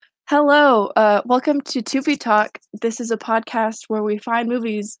Hello, welcome to Tubi Talk. This is a podcast where we find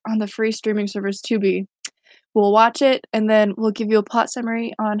movies on the free streaming service Tubi. We'll watch it and then we'll give you a plot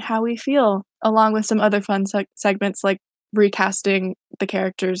summary on how we feel, along with some other fun segments like recasting the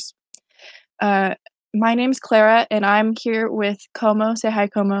characters. Uh, my name's Clara and I'm here with Como. Say hi,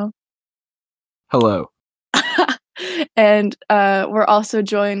 Como. Hello. And we're also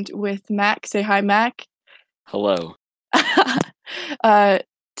joined with Mac. Say hi, Mac. Hello.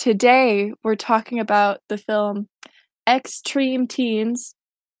 Today we're talking about the film Extreme Teens,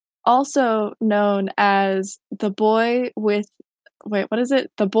 also known as The Boy with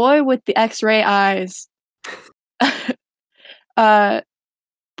The Boy with the X-Ray Eyes. Boy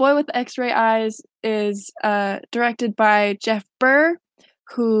with the X-Ray Eyes is directed by Jeff Burr,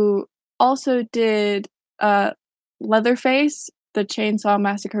 who also did Leatherface, The Chainsaw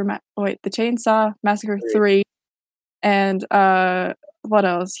Massacre 3, and what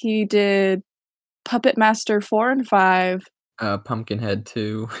else? He did Puppet Master 4 and 5. Pumpkinhead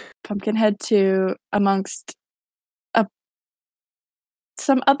 2. Pumpkinhead 2, amongst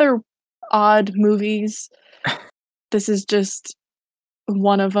some other odd movies. This is just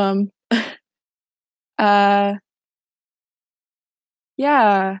one of them. Yeah.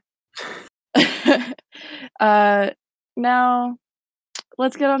 Now,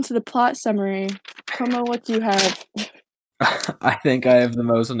 let's get on to the plot summary. Como, what do you have? I think I have the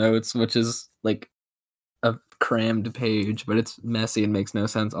most notes, which is like a crammed page, but it's messy and makes no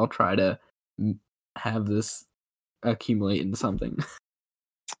sense. I'll try to have this accumulate into something.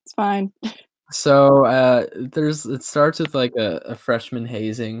 It's fine. So it starts with like a freshman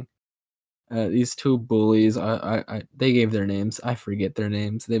hazing. These two bullies, they gave their names. I forget their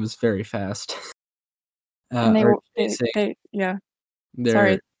names. They was very fast. And yeah.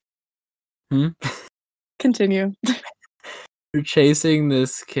 Sorry. Continue. They're chasing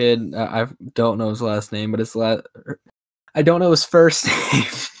this kid. I don't know his last name, but I don't know his first name,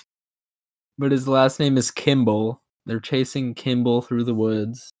 but his last name is Kimball. They're chasing Kimball through the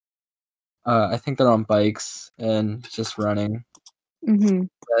woods. I think they're on bikes and just running. Mm-hmm.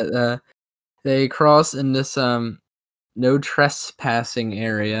 But they cross into some no trespassing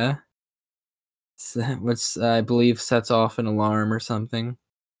area, which I believe sets off an alarm or something.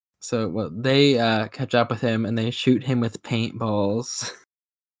 So they catch up with him and they shoot him with paintballs.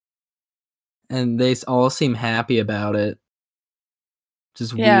 And they all seem happy about it.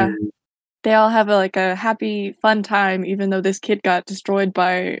 Just weird. They all have a happy, fun time, even though this kid got destroyed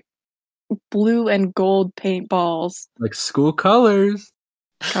by blue and gold paintballs. Like school colors.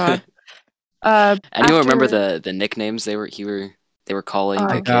 God. Anyone remember the nicknames they were calling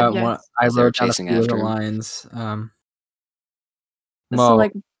the kid? Yes. I wrote down chasing after the lines.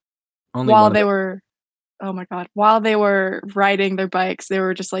 So while they were riding their bikes, they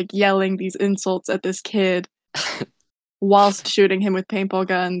were just like yelling these insults at this kid whilst shooting him with paintball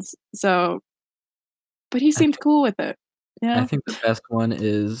guns. But he seemed cool with it. Yeah. I think the best one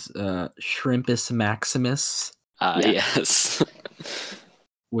is Shrimpus Maximus. Yes.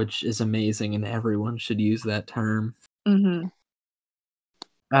 Which is amazing, and everyone should use that term. Mm-hmm.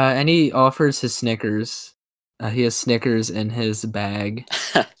 And he offers his Snickers. He has Snickers in his bag.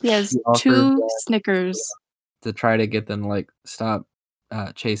 He has 2 Snickers to try to get them to stop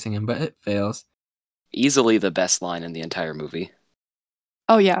chasing him, but it fails. Easily the best line in the entire movie.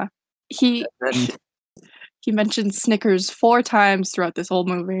 Oh yeah, he mentioned Snickers 4 times throughout this whole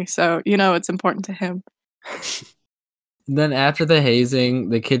movie, so it's important to him. And then after the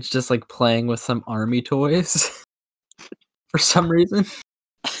hazing, the kid's just playing with some army toys for some reason.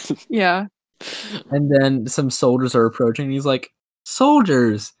 Yeah. And then some soldiers are approaching. He's like,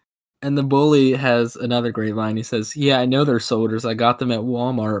 "Soldiers!" And the bully has another great line. He says, "Yeah, I know they're soldiers. I got them at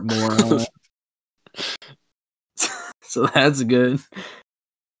Walmart, moron." So that's good.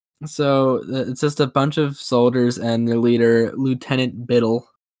 So it's just a bunch of soldiers and their leader, Lieutenant Biddle.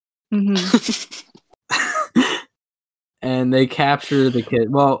 Mm-hmm. And they capture the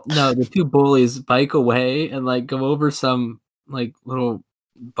kid. Well, no, the 2 bullies bike away and go over some little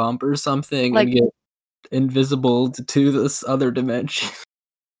bump or something and get invisible to this other dimension.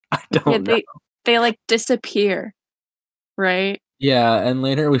 I don't know. They disappear, right? Yeah, and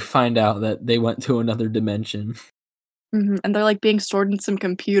later we find out that they went to another dimension. Mm-hmm. And they're being stored in some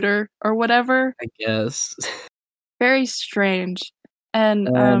computer or whatever. I guess. Very strange. And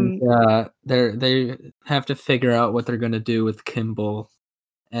they have to figure out what they're gonna do with Kimball,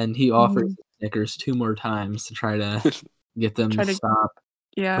 and he offers Snickers 2 more times to try to get them to stop.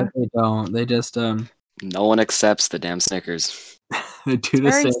 Yeah, but they don't. They just no one accepts the damn Snickers. They do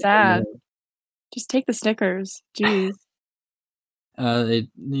it's very sad. Just take the Snickers. Jeez.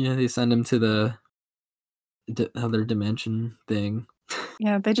 They send him to the other dimension thing.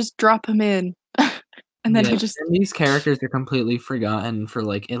 Yeah, they just drop him in, and then he just. And these characters are completely forgotten for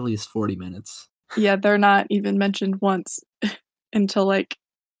like at least 40 minutes. Yeah, they're not even mentioned once until like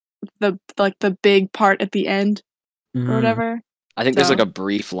the big part at the end or whatever. I think there's like a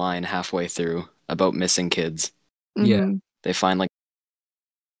brief line halfway through about missing kids. Yeah. They find like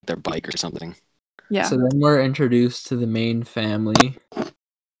their bike or something. Yeah. So then we're introduced to the main family,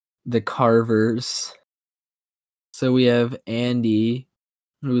 the Carvers. So we have Andy,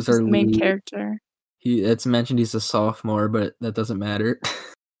 who's our main lead. character. It's mentioned he's a sophomore, but that doesn't matter.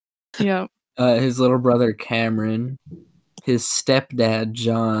 Yeah. His little brother Cameron, his stepdad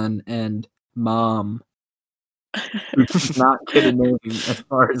John, and mom. Who's not good at naming, as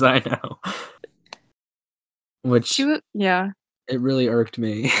far as I know. Which it really irked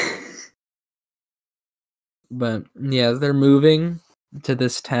me. But yeah, they're moving to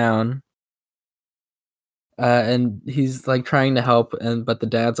this town. And he's like trying to help, but the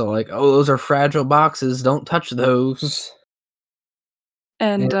dad's all like, "Oh, those are fragile boxes. Don't touch those."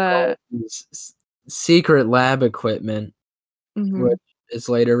 And secret lab equipment, which is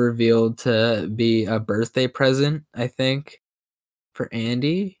later revealed to be a birthday present, I think, for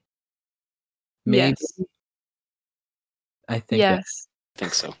Andy. Maybe. Yes. I think. Yes. I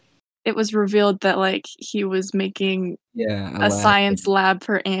think so. It was revealed that like he was making a science lab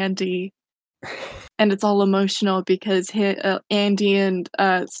for Andy. And it's all emotional because Andy and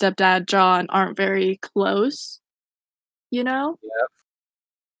stepdad John aren't very close, you know? Yep.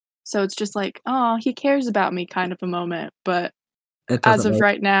 So it's just like, oh, he cares about me kind of a moment. But as of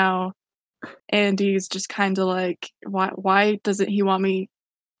right now, Andy's just kind of like, why doesn't he want me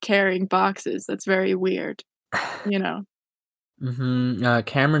carrying boxes? That's very weird, you know?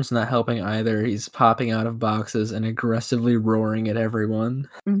 Cameron's not helping either. He's popping out of boxes and aggressively roaring at everyone.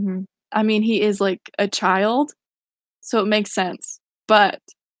 I mean, he is like a child, so it makes sense, but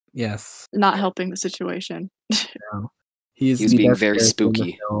yes, not helping the situation. No. He's being very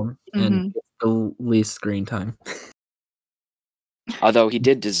spooky. And the least screen time. Although he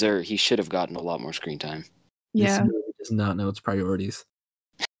should have gotten a lot more screen time. Yeah. This movie does not know its priorities.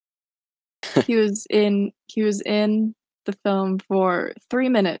 He was in the film for 3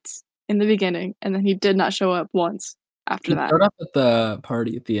 minutes in the beginning, and then he did not show up once after that. He showed up at the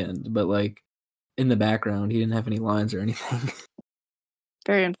party at the end, but like in the background, he didn't have any lines or anything.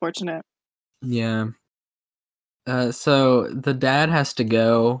 Very unfortunate. Yeah. So the dad has to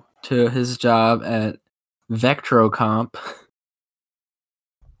go to his job at Vectrocomp.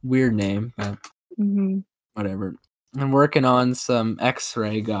 Weird name, but whatever. I'm working on some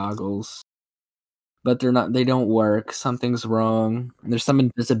X-ray goggles, but they don't work. Something's wrong. There's some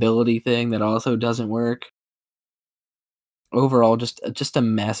invisibility thing that also doesn't work. Overall, just a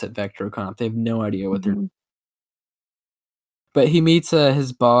mess at Vectrocomp. They have no idea what they're doing. But he meets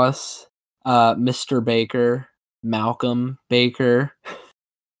his boss, Mr. Baker, Malcolm Baker.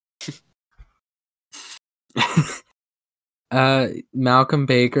 Malcolm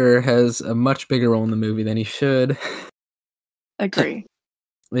Baker has a much bigger role in the movie than he should. Agree.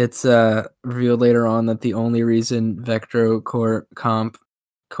 It's revealed later on that the only reason Vectrocomp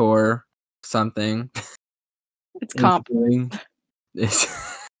Core something it's comp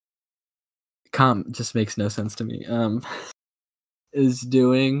comp just makes no sense to me. Is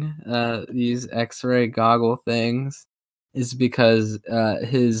doing these X-ray goggle things is because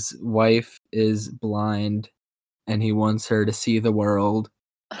his wife is blind and he wants her to see the world.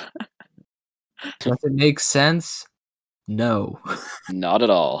 Does it make sense? No. Not at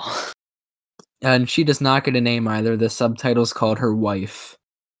all. And she does not get a name either. The subtitles called her wife.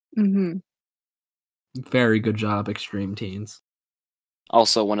 Very good job, Extreme Teens.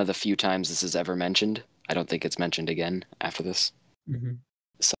 Also, one of the few times this is ever mentioned. I don't think it's mentioned again after this.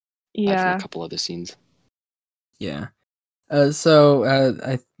 So, from a couple other scenes. Yeah. I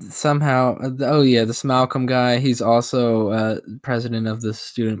somehow this Malcolm guy, he's also president of the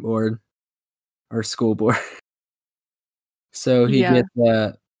student board or school board. So he gets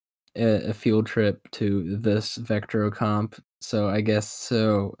a field trip to this Vectrocomp. So I guess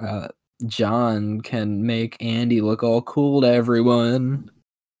John can make Andy look all cool to everyone.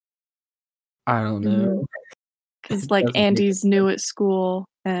 I don't know. Because like Andy's new at school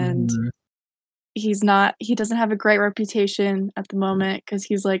and he doesn't have a great reputation at the moment because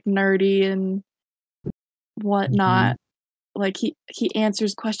he's like nerdy and whatnot. Like he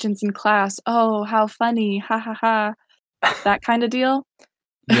answers questions in class. Oh, how funny. Ha ha ha. That kind of deal.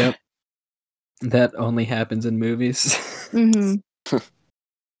 Yep. That only happens in movies.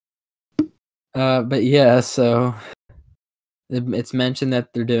 But yeah, so it's mentioned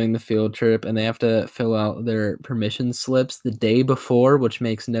that they're doing the field trip and they have to fill out their permission slips the day before, which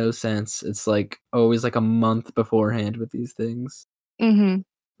makes no sense. It's like always like a month beforehand with these things. Mm-hmm.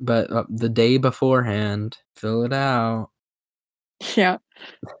 But the day beforehand, fill it out. Yeah.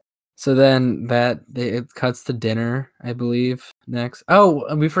 So then it cuts to dinner, I believe, next. Oh,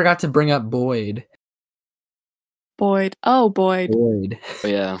 and we forgot to bring up Boyd. Boyd. Oh, Boyd. Boyd. Oh,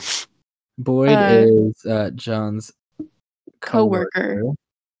 yeah. Boyd is John's coworker.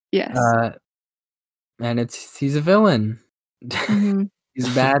 Yes. And he's a villain. Mm-hmm.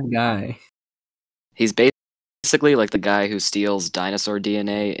 He's a bad guy. He's basically like the guy who steals dinosaur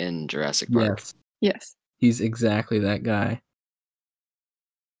DNA in Jurassic Park. Yes. He's exactly that guy.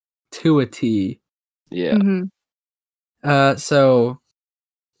 To a T. Yeah. Mm-hmm. So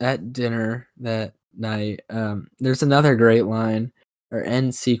at dinner that night, there's another great line or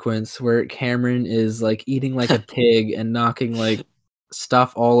end sequence where Cameron is like eating like a pig and knocking like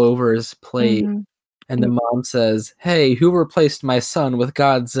stuff all over his plate. Mm-hmm. And the mom says, "Hey, who replaced my son with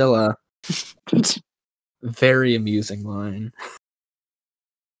Godzilla?" Very amusing line.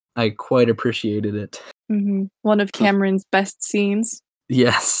 I quite appreciated it. Mm-hmm. One of Cameron's best scenes.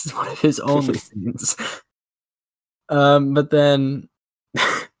 Yes, one of his only scenes. But then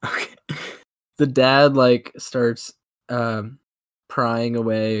okay, the dad like starts prying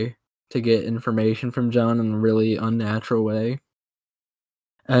away to get information from John in a really unnatural way.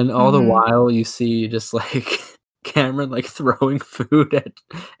 And all the while you see just like Cameron like throwing food at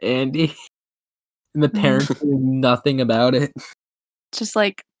Andy. And the parents doing nothing about it. Just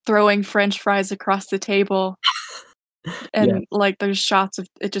like throwing French fries across the table. And like there's shots of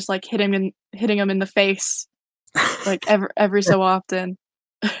it just like hitting him in the face. Like every so often.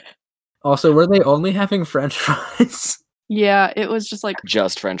 Also, were they only having French fries? Yeah, it was just like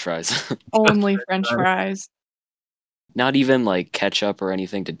just French fries. Only French fries. Not even like ketchup or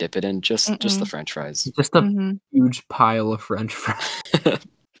anything to dip it in, just the French fries. Just a huge pile of French fries.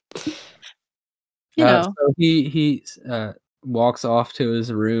 So he walks off to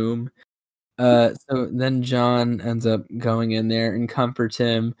his room. So then John ends up going in there and comforts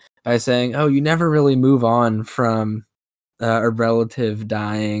him by saying, "Oh, you never really move on from a relative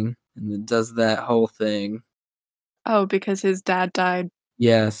dying," and it does that whole thing. Oh, because his dad died.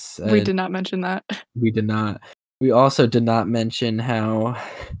 Yes. We did not mention that. We did not. We also did not mention how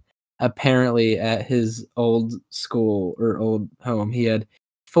apparently at his old school or old home, he had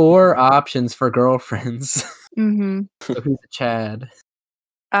 4 options for girlfriends. Mm-hmm. So who's a Chad?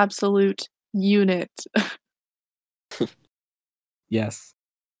 Absolute unit. Yes.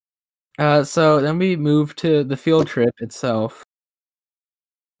 So then we move to the field trip itself,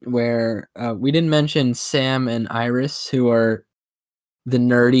 where we didn't mention Sam and Iris, who are the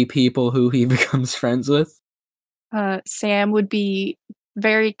nerdy people who he becomes friends with. Sam would be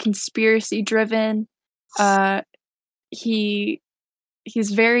very conspiracy driven.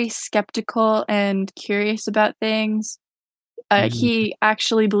 He's very skeptical and curious about things. He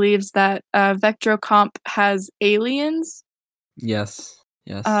actually believes that Vectrocomp has aliens. Yes.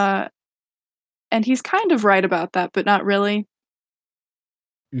 And he's kind of right about that, but not really.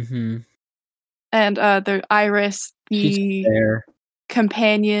 Mm-hmm. And the Iris, the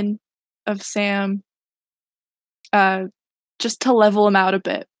companion of Sam, just to level him out a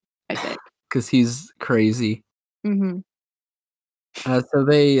bit, I think. Because he's crazy. Mm-hmm. So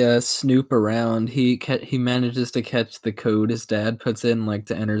they snoop around. He manages to catch the code his dad puts in, like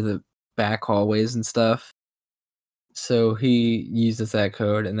to enter the back hallways and stuff. So he uses that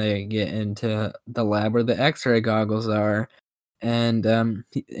code, and they get into the lab where the X-ray goggles are, and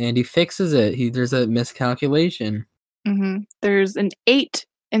he fixes it. There's a miscalculation. Mm-hmm. There's an 8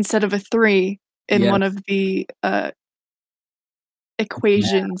 instead of a 3 in one of the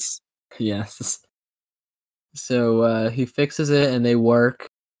equations. Yes. So he fixes it, and they work.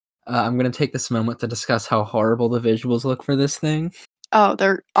 I'm going to take this moment to discuss how horrible the visuals look for this thing. Oh,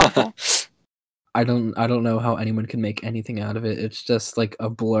 they're awful. I don't know how anyone can make anything out of it. It's just like a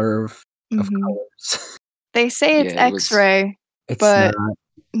blur of colors. They say it's X-ray, but not.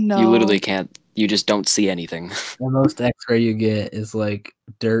 No. You literally can't. You just don't see anything. The most X-ray you get is like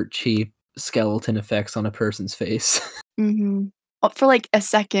dirt cheap skeleton effects on a person's face. Mm-hmm. For like a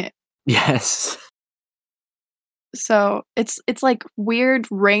second. Yes. So it's like weird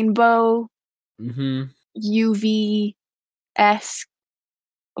rainbow UV-esque,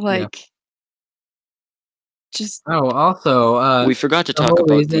 like just. Oh, also, we forgot to talk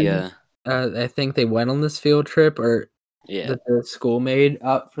about the. I think they went on this field trip, or yeah, that the school made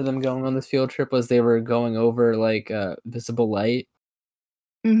up for them going on this field trip was they were going over like visible light,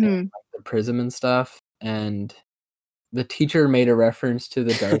 and, like, the prism and stuff, and the teacher made a reference to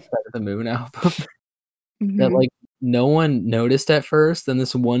the Dark Side of the Moon album that, Mhm. like, no one noticed at first, and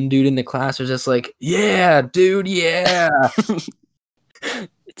this one dude in the class was just like, "Yeah, dude, yeah!"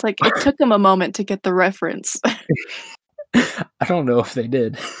 It's like, it took him a moment to get the reference. I don't know if they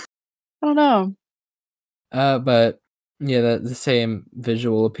did. I don't know. But, yeah, the same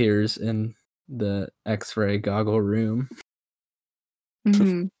visual appears in the X-ray goggle room.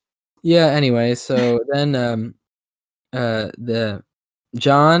 Mhm. Yeah, anyway, so then, the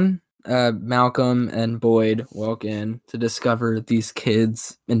John, Malcolm, and Boyd walk in to discover these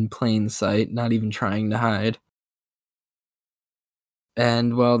kids in plain sight, not even trying to hide.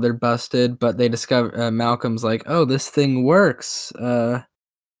 And, well, they're busted, but they discover Malcolm's like, "Oh, this thing works.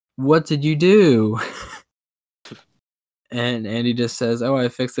 What did you do?" And Andy just says, "Oh, I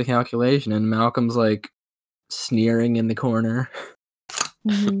fixed the calculation," and Malcolm's, like, sneering in the corner,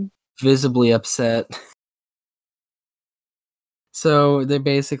 Mhm. visibly upset. So,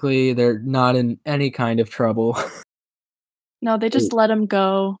 they're not in any kind of trouble. No, they just let him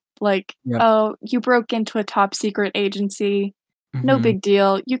go. Like, Yep. "Oh, you broke into a top secret agency. No Mhm, big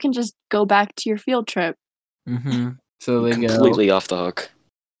deal. You can just go back to your field trip." mhm. So they go. Completely off the hook.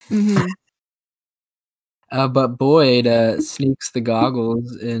 Mhm. But Boyd, sneaks the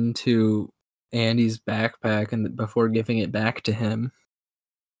goggles into Andy's backpack and before giving it back to him.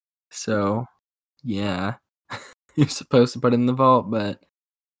 So, yeah. You're supposed to put it in the vault, but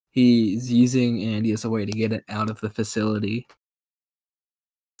he's using Andy as a way to get it out of the facility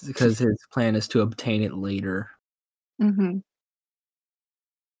because his plan is to obtain it later. Mhm.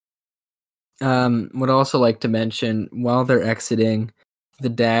 Would also like to mention, while they're exiting, the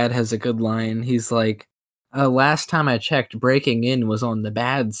dad has a good line. He's like, "Last time I checked, breaking in was on the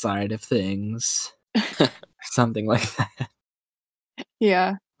bad side of things." Something like that.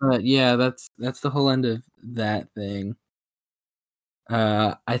 Yeah. But yeah, that's the whole end of that thing.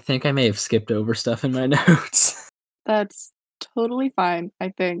 I think I may have skipped over stuff in my notes. That's totally fine, I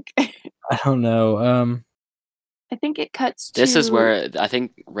think. I don't know. I think it cuts This is to where I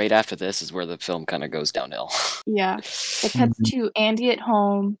think right after this is where the film kind of goes downhill. yeah. It cuts Mhm. to Andy at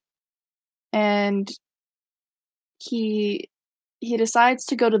home, and he he decides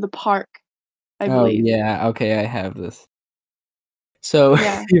to go to the park, I Oh, believe. yeah, okay, I have this. So,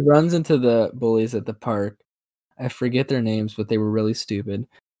 Yeah. he runs into the bullies at the park. I forget their names, but they were really stupid.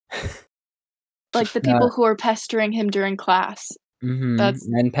 Like, the Uh, people who are pestering him during class. mhm, That's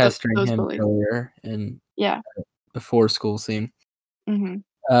and pestering those him bullies. earlier in Yeah. before school scene. Mhm.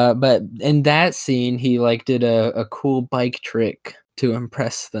 But in that scene, he, like, did a cool bike trick to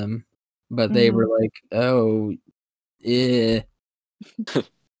impress them, but they were Mhm. like, "Oh, eh."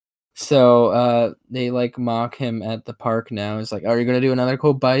 So, they, like, mock him at the park now. It's like, "Are you gonna do another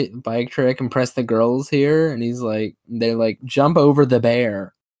cool bike trick, impress the girls here?" And he's like they're like, "Jump over the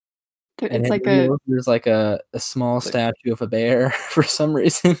bear." And It's it like a reveals there's, like, a small Like statue of a bear for some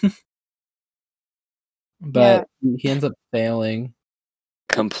reason, but yeah. he ends up failing.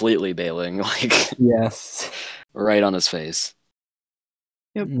 completely bailing, like Yes. right on his face.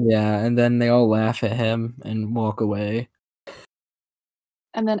 Yep. Yeah, and then they all laugh at him and walk away.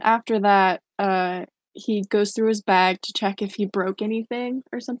 And then after that, he goes through his bag to check if he broke anything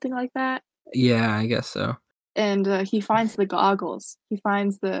or something like that, Yeah, I guess so. and, he finds the goggles. He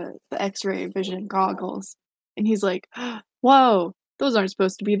finds the X-ray vision goggles, and he's like, "Whoa, those aren't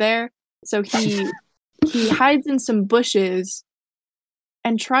supposed to be there." So he hides in some bushes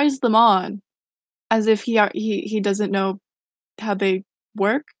and tries them on as if he doesn't know how they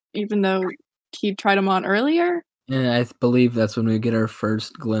work, even though he tried them on earlier. And I believe that's when we get our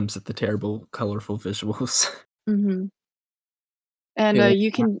first glimpse at the terrible, colorful visuals. Mhm. And, They look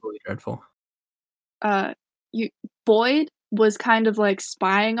you can absolutely dreadful. uh, you Boyd was kind of, like,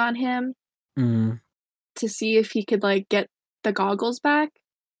 spying on him Mm. to see if he could, like, get the goggles back,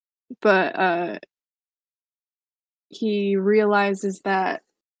 but, he realizes that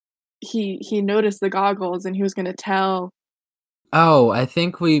he noticed the goggles and he was gonna tell, Oh, I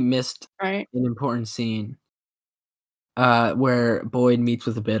think we missed right? an important scene, where Boyd meets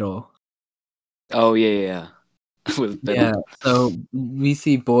with Biddle. Oh yeah, yeah, yeah. With Yeah, Biddle. so we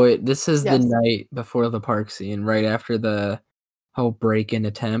see Boyd this is the Yes. night before the park scene, right after the whole break-in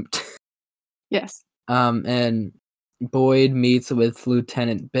attempt. Yes. And Boyd meets with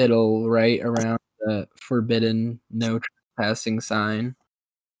Lieutenant Biddle right around the forbidden no trespassing sign.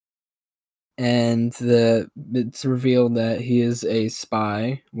 And it's revealed that he is a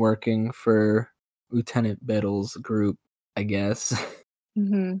spy working for Lieutenant Biddle's group, I guess,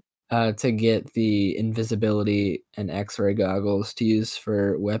 Mhm. to get the invisibility and X-ray goggles to use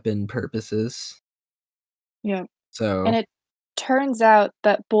for weapon purposes. Yep. So And it turns out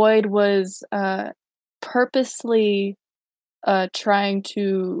that Boyd was purposely trying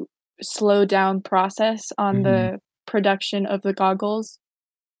to slow down process on the production of the goggles.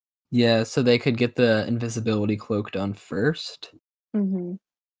 Yeah, so they could get the invisibility cloak done first,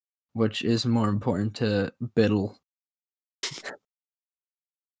 which is more important to Biddle.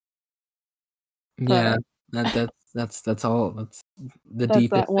 Yeah, that's all. That's the That's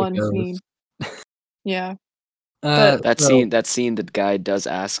deepest that it one goes. scene. Yeah. But That scene, the guy does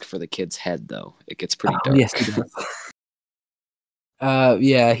ask for the kid's head, though. It gets pretty dark. Yes, he does.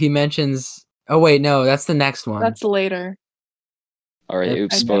 Yeah, he mentions. Oh wait, no, that's the next one. That's later. All right,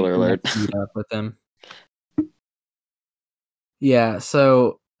 oops, spoiler alert. Meet up with them. Yeah,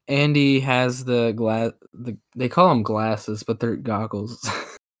 so Andy has the they call them glasses, but they're goggles.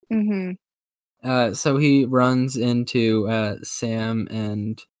 So he runs into Sam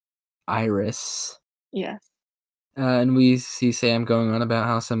and Iris. Yes. And we see Sam going on about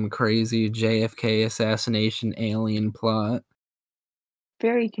how some crazy JFK assassination alien plot.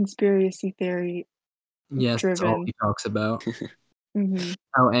 Very conspiracy theory. Yes, that's all he talks about.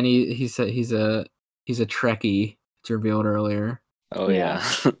 Oh, and he said he's a Trekkie. It's revealed earlier. Oh yeah,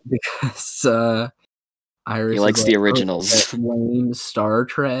 because Iris he likes the originals. Lame Star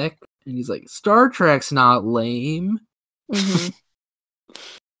Trek, and he's like, Star Trek's not lame.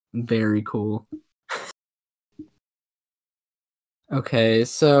 Very cool. Okay,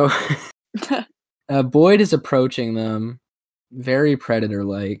 so Boyd is approaching them, very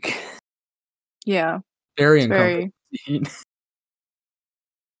Predator-like. Yeah. Very uncomfortable scene.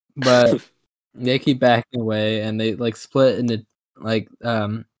 But they keep backing away, and they like split into like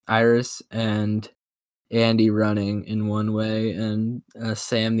Iris and Andy running in one way, and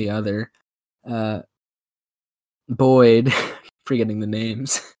Sam the other. Boyd, forgetting the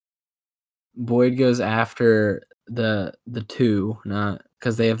names. Boyd goes after the two, not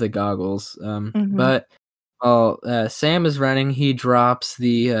because they have the goggles. But while Sam is running, he drops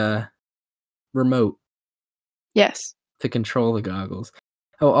the remote. Yes. To control the goggles.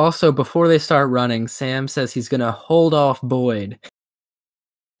 Oh, also, before they start running, Sam says he's gonna hold off Boyd.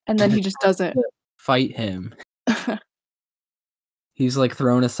 And then he just doesn't fight him. He's like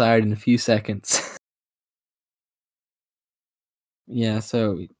thrown aside in a few seconds. Yeah,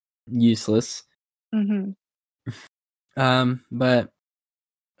 so useless. But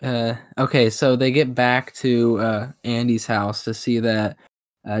okay, so they get back to Andy's house to see that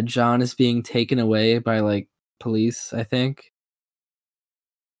John is being taken away by like police, I think.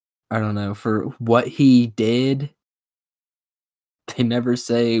 I don't know, for what he did. They never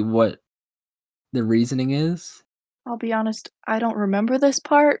say what the reasoning is. I'll be honest, I don't remember this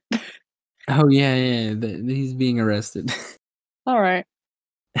part. Oh yeah, he's being arrested. All right.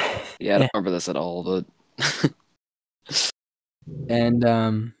 Yeah, I don't remember this at all, but and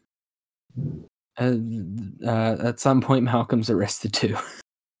at some point Malcolm's arrested too.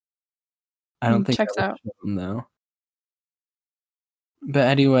 I don't think checks out him though. But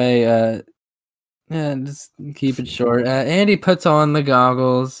anyway, yeah, just keep it short. Andy puts on the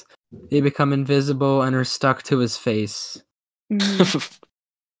goggles. They become invisible and are stuck to his face.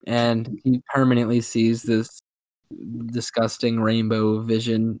 And he permanently sees this disgusting rainbow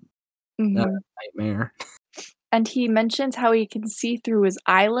vision nightmare. And he mentions how he can see through his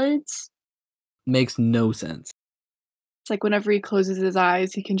eyelids. Makes no sense. It's like whenever he closes his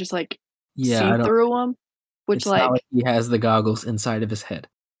eyes, he can just like see I through them. Which it's not like he has the goggles inside of his head.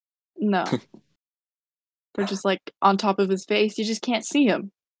 No. They're just like on top of his face. You just can't see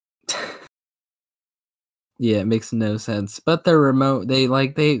him. Yeah, it makes no sense. But the remote,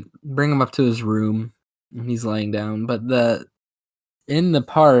 they bring him up to his room and he's laying down. But in the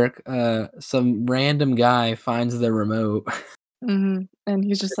park, some random guy finds the remote. And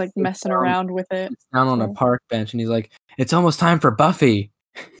he's just like messing around with it. It's down on a park bench and he's like, it's almost time for Buffy.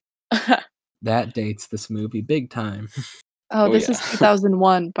 That dates this movie big time. This is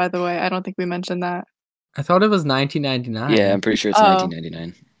 2001, by the way. I don't think we mentioned that. I thought it was 1999. Yeah, I'm pretty sure it's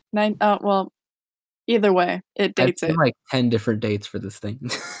 1999. Well, either way, it dates it. Like 10 different dates for this thing.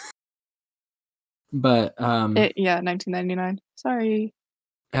 But 1999. Sorry.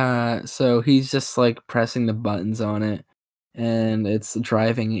 So he's just like pressing the buttons on it, and it's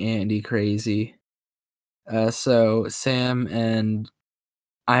driving Andy crazy. So Sam and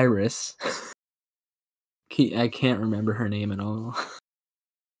Iris, I can't remember her name at all.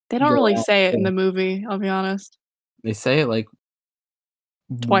 They don't really say it in the movie, I'll be honest. They say it like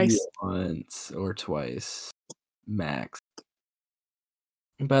twice. Once or twice, max.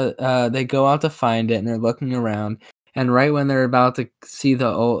 But they go out to find it, and they're looking around, And right when they're about to see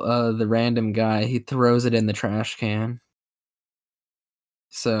the random guy, he throws it in the trash can.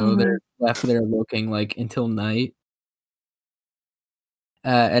 So they're left there looking like until night.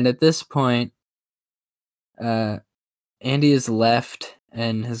 And at this point, Andy is left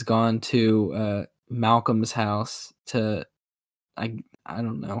and has gone to Malcolm's house to I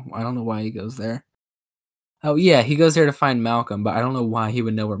don't know. I don't know why he goes there. Oh yeah, he goes there to find Malcolm, but I don't know why he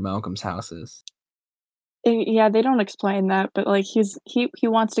would know where Malcolm's house is. Yeah, they don't explain that, but, like, he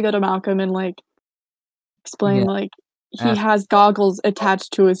wants to go to Malcolm and, like, explain, Yeah, like, he ask has goggles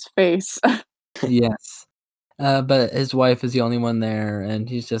attached to his face. yes. But his wife is the only one there, and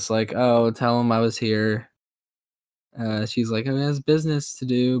he's just like, "Oh, tell him I was here." She's like, "Oh, he has business to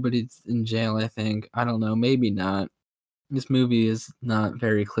do, but he's in jail, I think." I don't know, maybe not. This movie is not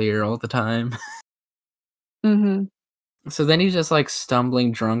very clear all the time. Mhm. So then he's just, like,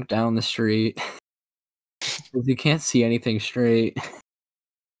 stumbling drunk down the street 'cause he can't see anything straight.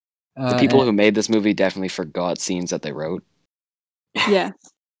 The people who made this movie definitely forgot scenes that they wrote. Yes.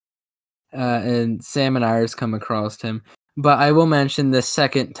 And Sam and Iris come across him. But I will mention the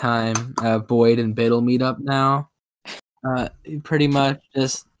second time Boyd and Biddle meet up now. He pretty much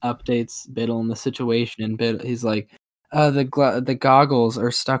just updates Biddle on the situation, and he's like, the goggles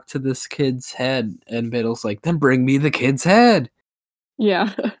are stuck to this kid's head, and Biddle's like, then bring me the kid's head,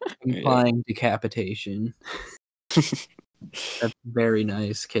 Yeah. implying decapitation. That's very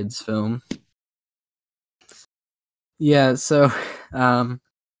nice kids film. Yeah, so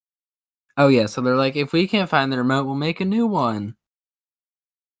oh yeah, so they're like, if we can't find the remote, we'll make a new one.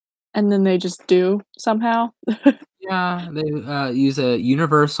 And then they just do, somehow. Yeah, they use a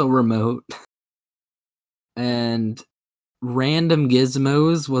universal remote and random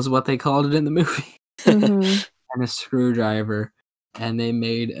gizmos was what they called it in the movie. Mhm. And a screwdriver, and they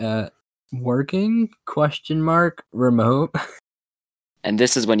made a working question mark remote. And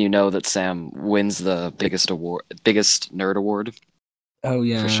this is when you know that Sam wins the biggest nerd award. Oh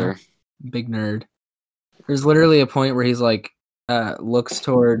yeah, for sure. Big nerd. There's literally a point where he's like, looks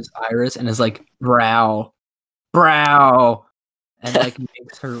towards Iris and is like, brow, and like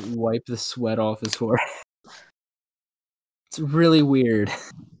makes her wipe the sweat off his forehead. It's really weird.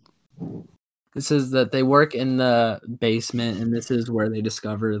 This is that they work in the basement, and this is where they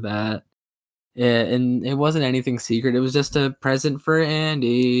discover that. And it wasn't anything secret. It was just a present for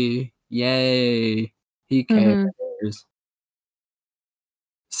Andy. Yay. He cares.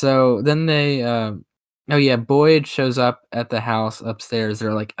 So then they, oh yeah, Boyd shows up at the house upstairs.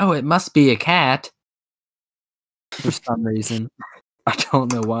 They're like, oh, it must be a cat. For some reason. I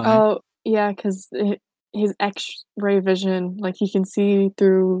don't know why. Oh, yeah, 'cause his X-ray vision, like, he can see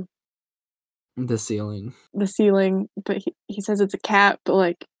through The ceiling. but he says it's a cat, but,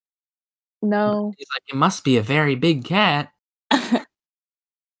 like, no. He's like, it must be a very big cat.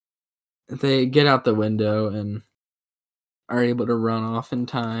 They get out the window and are able to run off in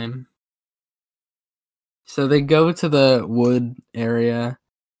time. So they go to the wood area.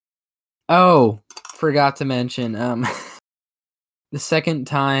 Oh, forgot to mention, the second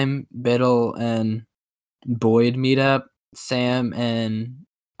time Biddle and Boyd meet up, Sam and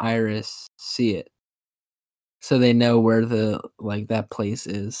Iris see it. So they know where that place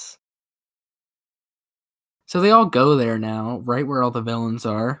is. So they all go there now, right where all the villains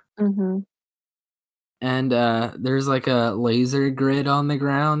are. Mhm. And there's like a laser grid on the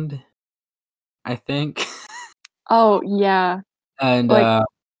ground, I think. Oh, yeah. And Like,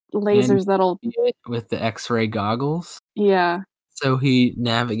 Andy lasers that'll see it with the X-ray goggles. Yeah. So he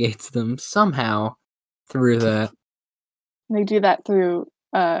navigates them somehow through that. They do that through,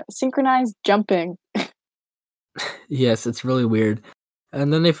 synchronized jumping. Yes, it's really weird.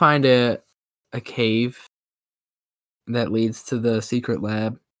 And then they find a cave that leads to the secret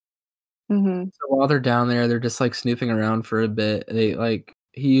lab. Mhm. So while they're down there, they're just like snooping around for a bit.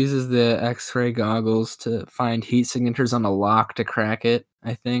 He uses the X-ray goggles to find heat signatures on a lock to crack it,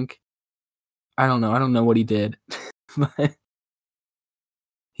 I think. I don't know what he did. But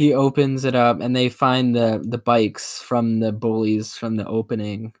he opens it up and they find the bikes from the bullies from the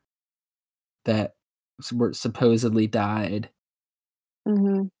opening that were supposedly died.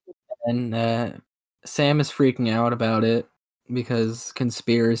 Mhm. And Sam is freaking out about it because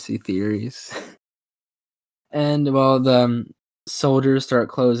conspiracy theories. And well, the soldiers start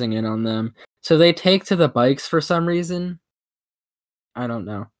closing in on them. So they take to the bikes for some reason. I don't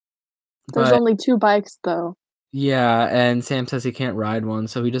know. There's But only 2 bikes, though. yeah, and Sam says he can't ride one,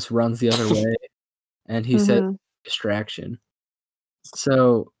 so he just runs the other way. And he said Mhm. distraction.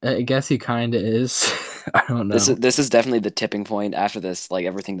 So I guess he kinda is. I don't know. This is definitely the tipping point. After this, like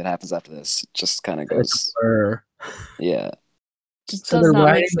everything that happens after this, just kind of goes. Yeah. Just So does they're not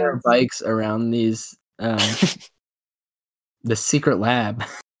make riding their sense. bikes around these the secret lab.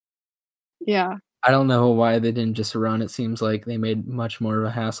 Yeah. I don't know why they didn't just run. It seems like they made much more of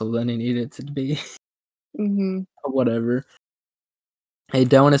a hassle than it needed to be. Whatever. They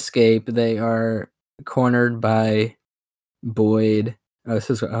don't escape. They are cornered by Boyd. This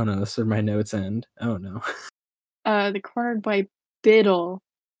is where my notes end. Oh no. They're cornered by Biddle,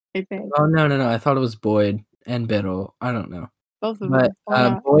 I think. Oh no. I thought it was Boyd and Biddle. I don't know. Both of But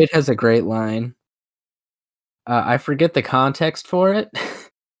them. Boyd has a great line. I forget the context for it.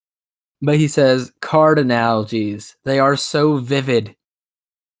 But he says, card analogies. They are so vivid.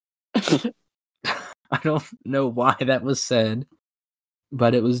 I don't know why that was said,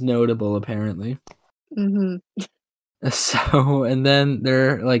 but it was notable apparently. So, and then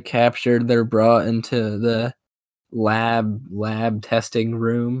they're like captured. They're brought into the lab testing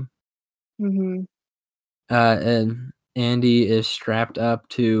room. And Andy is strapped up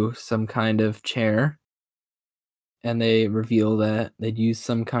to some kind of chair. And they reveal that they'd use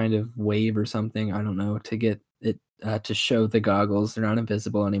some kind of wave or something, I don't know, to get it to show the goggles they're not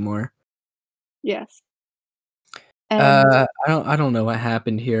invisible anymore. Yes. I don't know what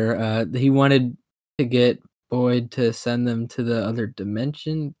happened here. He wanted to get Boyd to send them to the other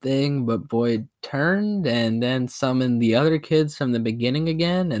dimension thing, but Boyd turned and then summoned the other kids from the beginning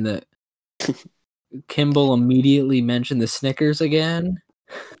again, and the Kimball immediately mentioned the Snickers again.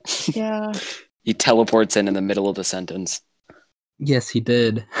 Yeah. He teleports in the middle of the sentence. Yes, he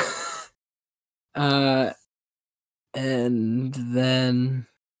did. And then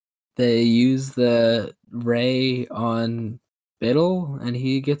they use the ray on Biddle, and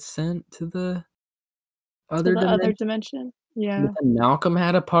he gets sent to the other dimension. Yeah. And Malcolm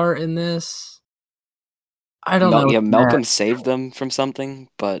had a part in this. I don't know. Yeah, Malcolm saved them from something,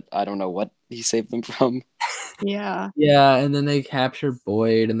 but I don't know what he saved them from. Yeah. Yeah, and then they capture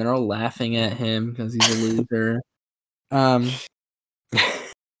Boyd, and they're all laughing at him because he's a loser. And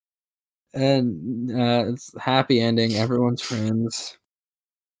it's happy ending. Everyone's friends.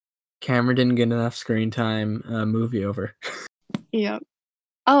 Cameron didn't get enough screen time. Movie over. Yep.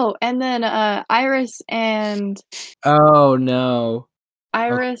 Oh, and then Iris and. Oh no.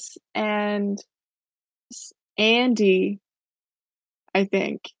 Iris and Andy, I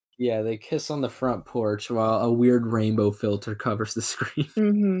think. Yeah, they kiss on the front porch while a weird rainbow filter covers the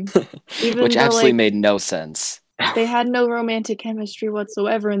screen. Which absolutely made no sense. They had no romantic chemistry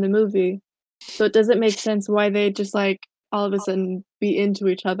whatsoever in the movie. So it doesn't make sense why they just like all of a sudden be into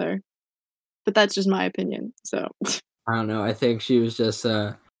each other. But that's just my opinion. So I don't know. I think she was just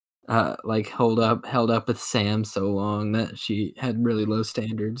like held up with Sam so long that she had really low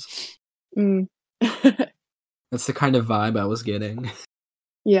standards. That's the kind of vibe I was getting.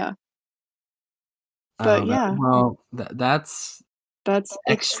 Yeah. But yeah. Well, that's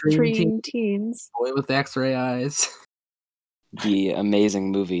Extreme Teens. Boy with the X-ray eyes. The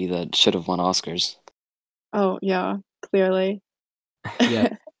amazing movie that should have won Oscars. Oh yeah, clearly.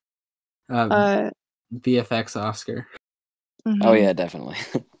 Yeah. VFX Oscar. Oh yeah, definitely.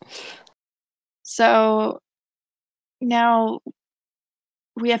 So now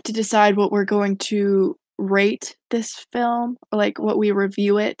we have to decide what we're going to rate this film, or like what we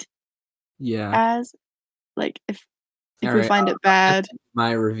review it as. Like if we find it bad.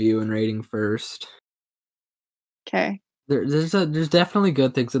 My review and rating first. Okay. There's definitely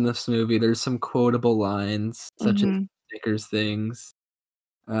good things in this movie. There's some quotable lines, such as Snickers things,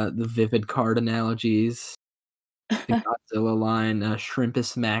 the vivid card analogies, the Godzilla line,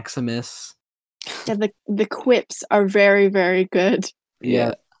 Shrimpus Maximus. Yeah, the quips are very, very good.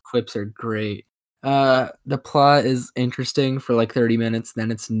 Yeah, quips are great. The plot is interesting for like 30 minutes,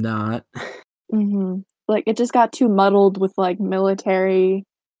 then it's not. Like it just got too muddled with like military.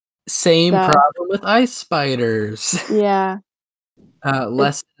 Same problem with ice spiders. Yeah.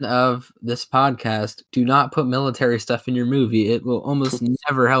 Lesson of this podcast: do not put military stuff in your movie. It will almost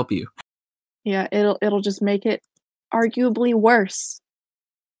never help you. Yeah, it'll just make it arguably worse.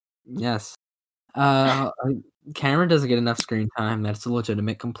 Yes. Cameron doesn't get enough screen time. That's a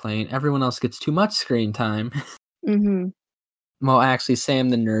legitimate complaint. Everyone else gets too much screen time. Well, actually, Sam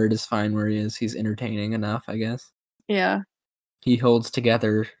the nerd is fine where he is. He's entertaining enough, I guess. Yeah. He holds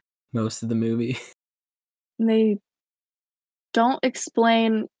together most of the movie. They don't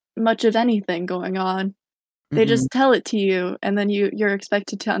explain much of anything going on. They just tell it to you, and then you're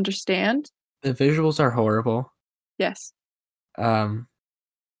expected to understand. The visuals are horrible. Yes. Yeah,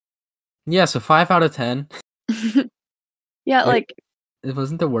 so 5 out of 10. Yeah, like It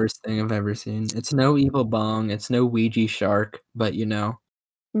wasn't the worst thing I've ever seen. It's no Evil Bong. It's no Ouija shark. But I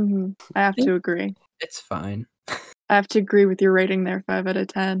have to agree. it's fine. I have to agree with your rating there, 5 out of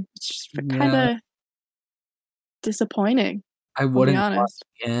 10. It's just kind of disappointing. I wouldn't watch honest.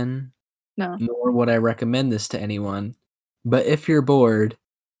 it again. No. Nor would I recommend this to anyone. But if you're bored,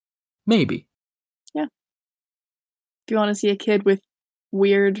 maybe. Yeah. If you want to see a kid with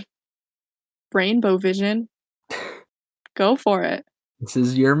weird rainbow vision, go for it. This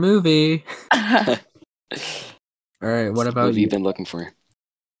is your movie. All right, what about movie you? You've been looking for?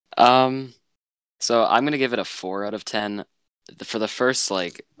 So I'm gonna give it a 4 out of 10. For the first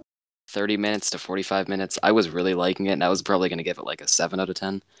 30 minutes to 45 minutes, I was really liking it, and I was probably gonna give it a 7 out of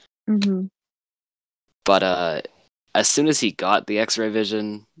 10. But as soon as he got the X-ray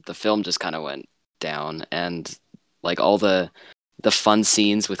vision, the film just kind of went down, and all the fun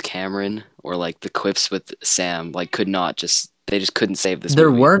scenes with Cameron or the quips with Sam they just couldn't save this movie.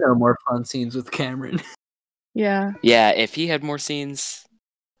 There were no more fun scenes with Cameron. Yeah. Yeah, if he had more scenes,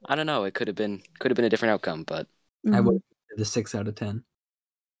 I don't know, it could have been a different outcome, but I would give it a 6 out of 10.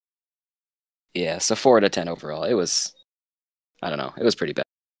 Yeah, so 4 out of 10 overall. It was, I don't know, it was pretty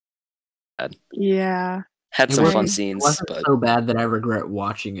bad. Yeah. Had some fun scenes, it wasn't but so bad that I regret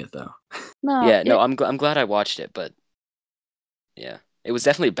watching it though. No. Yeah, no, I'm glad I watched it, but yeah, it was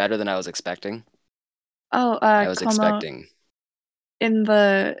definitely better than I was expecting. Oh, I was expecting. In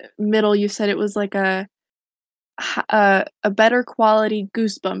the middle, you said it was a better quality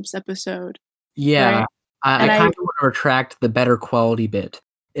Goosebumps episode. Yeah, right? I kind of want to retract the better quality bit.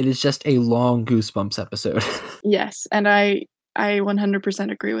 It is just a long Goosebumps episode. Yes, and I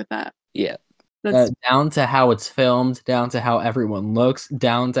 100% agree with that. Yeah. Down to how it's filmed, down to how everyone looks,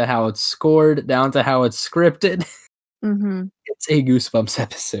 down to how it's scored, down to how it's scripted. It's a Goosebumps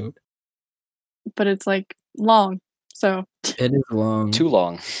episode. But it's long, so. It is long. Too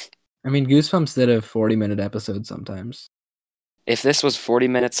long. I mean, Goosebumps did a 40-minute episode sometimes. If this was 40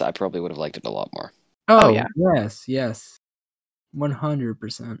 minutes, I probably would have liked it a lot more. Oh yeah. Yes.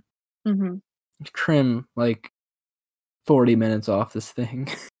 100%. Trim 40 minutes off this thing.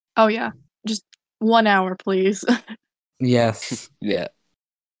 Oh yeah. Just 1 hour, please. Yes. Yeah.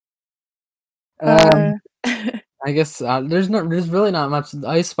 I guess there's really not much.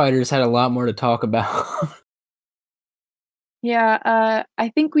 Ice Spiders had a lot more to talk about. Yeah, I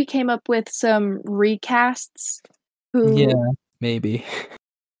think we came up with some recasts. Yeah, maybe.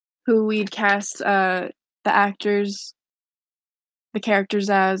 Who we'd cast the actors, the characters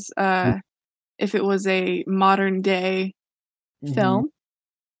as if it was a modern day film.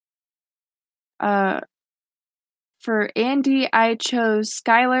 For Andy, I chose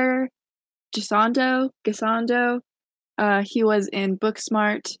Skylar Gisondo. He was in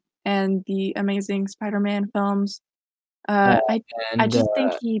Booksmart and the Amazing Spider-Man films. I just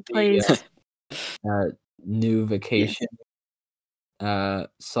think he plays New Vacation,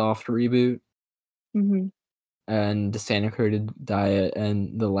 soft reboot, and the Santa Clarita Diet,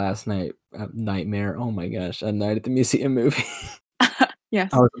 and the Last Nightmare. Oh my gosh, a Night at the Museum movie. Yes.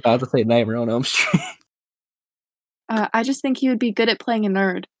 I was about to say Nightmare on Elm Street. I just think he would be good at playing a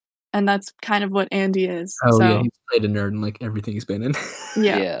nerd, and that's kind of what Andy is. Yeah, he's played a nerd in everything he's been in.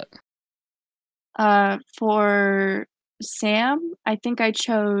 Yeah. For Sam, I think I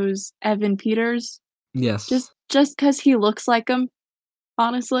chose Evan Peters. Yes. Just because he looks like him,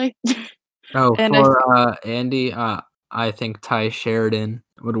 honestly. And for Andy, I think Ty Sheridan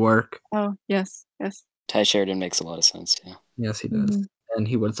would work. Oh, yes. Ty Sheridan makes a lot of sense, yeah. Yes, he does. And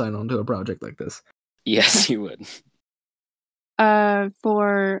he would sign on to a project like this. Yes, he would.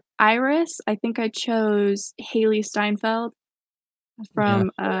 For Iris, I think I chose Haley Steinfeld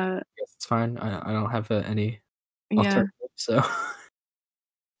from yes, it's fine. I don't have any alternative, so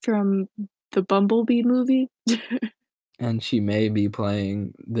from the Bumblebee movie. And she may be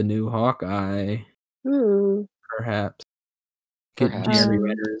playing the new Hawkeye. Ooh. Perhaps. Get Jerry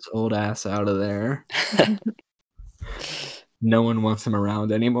Renner's old ass out of there. No one wants him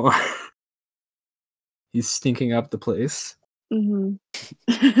around anymore. He's stinking up the place. And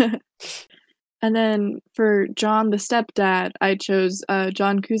then for John the stepdad, I chose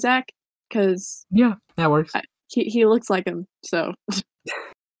John Cusack because that works. He looks like him, so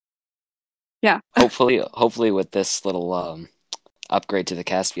yeah. Hopefully with this little upgrade to the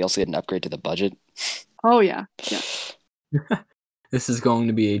cast, we also get an upgrade to the budget. Oh yeah. This is going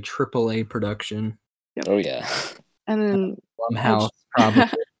to be a AAA production. Yep. Oh yeah. And then Blumhouse probably.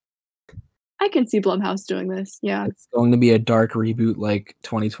 I can see Blumhouse doing this. Yeah. It's going to be a dark reboot like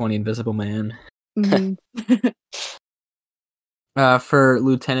 2020 Invisible Man. For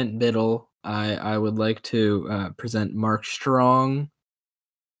Lieutenant Biddle, I would like to present Mark Strong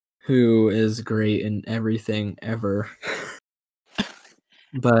who is great in everything ever.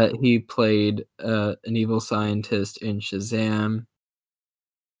 But he played an evil scientist in Shazam.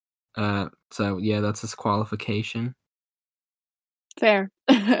 So yeah, that's his qualification. Fair.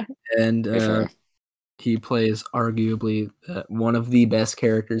 And Very fair. he plays arguably one of the best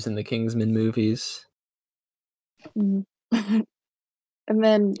characters in the Kingsman movies. Mhm. And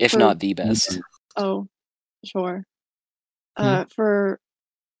then If for not the best. oh, sure. Hmm? For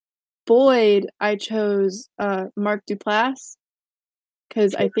Boyd, I chose Mark Duplass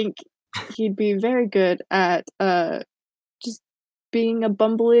because I think he'd be very good at just being a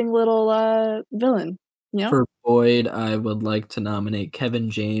bumbling little villain. You know? For Boyd, I would like to nominate Kevin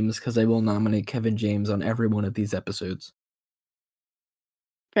James because I will nominate Kevin James on every one of these episodes.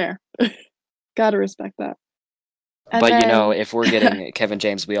 Fair. Gotta respect that. And But then, if we're getting Kevin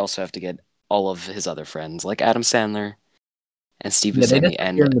James, we also have to get all of his other friends, like Adam Sandler and Steve Yeah, they Buscemi. just appear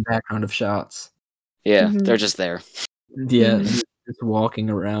in And the background of shots. yeah, Mhm. they're just there. Yeah, Mhm. just walking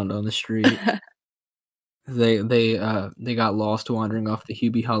around on the street. They got lost wandering off the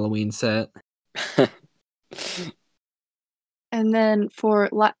Hubie Halloween set. And then for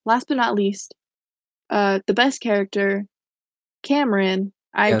last but not least, the best character, Cameron,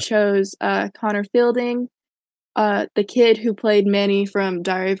 I Yes. chose Connor Fielding, the kid who played Manny from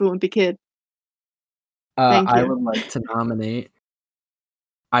Diary of a Wimpy Kid. Thank I you. would like to nominate.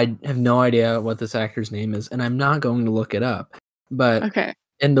 I have no idea what this actor's name is, and I'm not going to look it up. But Okay.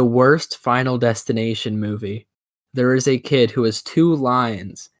 in the worst Final Destination movie, there is a kid who has 2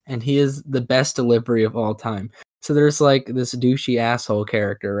 lines, and he is the best delivery of all time. So there's like this douchey asshole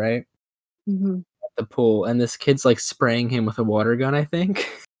character, right? Mhm. At the pool, and this kid's like spraying him with a water gun, I think.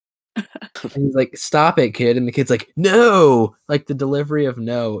 And he's like, "Stop it, kid!" And the kid's like, "No!" Like the delivery of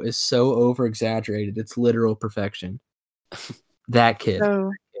 "no" is so over exaggerated; it's literal perfection. That kid.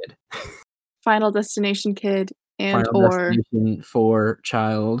 So, Kid. Final Destination Kid and Final or Destination 4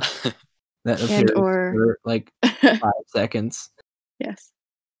 child that and appears or for like 5 seconds. yes.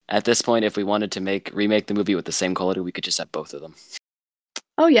 At this point, if we wanted to remake the movie with the same quality, we could just have both of them.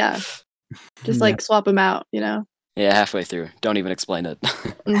 Oh yeah. Just Yeah. like swap them out, you know. Yeah, halfway through. Don't even explain it.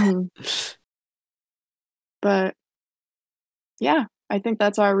 Mhm. But yeah, I think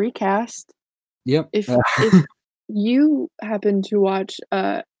that's our recast. Yep. If you happen to watch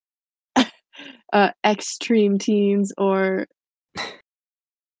Extreme Teens or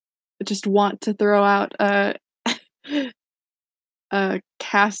just want to throw out a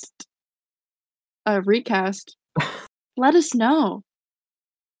recast, let us know.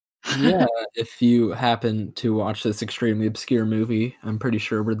 Yeah, if you happen to watch this extremely obscure movie, I'm pretty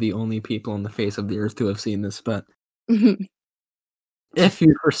sure we're the only people on the face of the earth to have seen this, but if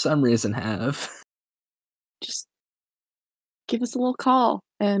you for some reason have, Just give us a little call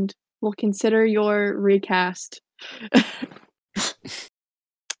and we'll consider your recast. yeah,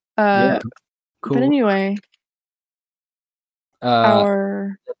 But cool. anyway,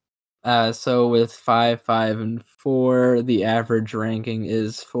 Uh, our so with 5, 5, and 4, the average ranking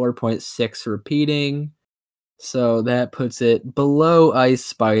is 4.6 repeating. So that puts it below Ice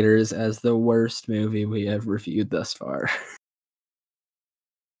Spiders as the worst movie we have reviewed thus far.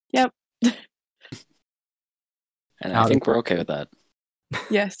 yep, And I Out of think we're okay with that.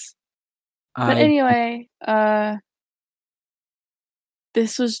 yes. But I anyway,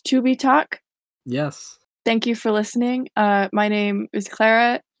 this was To Be Talk. yes. Thank you for listening. My name is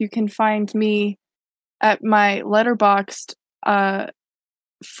Clara. You can find me at my letterboxed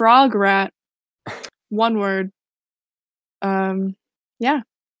frog rat, one word. Yeah,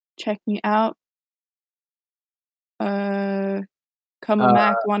 check me out. Come Uh,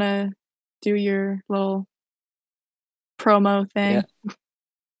 Mac, wanna do your little promo thing? Yeah.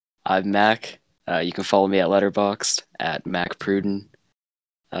 I'm Mac. You can follow me at Letterboxd at Mac Pruden.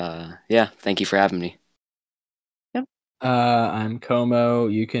 Yeah, thank you for having me. I'm Como.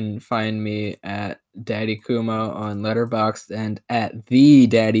 You can find me at Daddy Kuma on Letterboxd and at the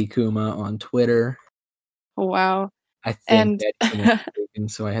Daddy Kuma on Twitter. Oh, wow. I think And Daddy Kuma was taken,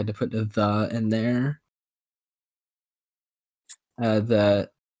 so I had to put the in there.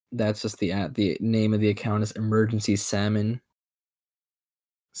 That's just the name of the account is Emergency Salmon.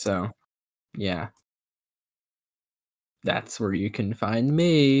 So, yeah. That's where you can find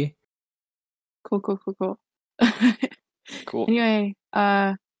me. cool. Cool. Anyway,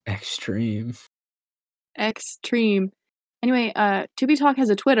 Extreme. extreme. Anyway, To Be Talk has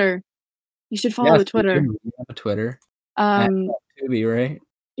a Twitter. You should follow Yes, the Twitter. we have a Twitter. At Tubi, right?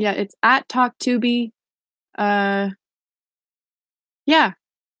 Yeah, it's at TalkTubi. Yeah.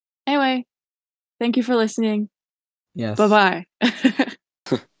 Anyway, thank you for listening. Yes. Bye-bye.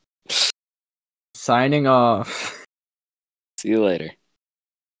 Signing off. See you later.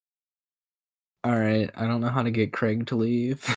 All right, I don't know how to get Craig to leave.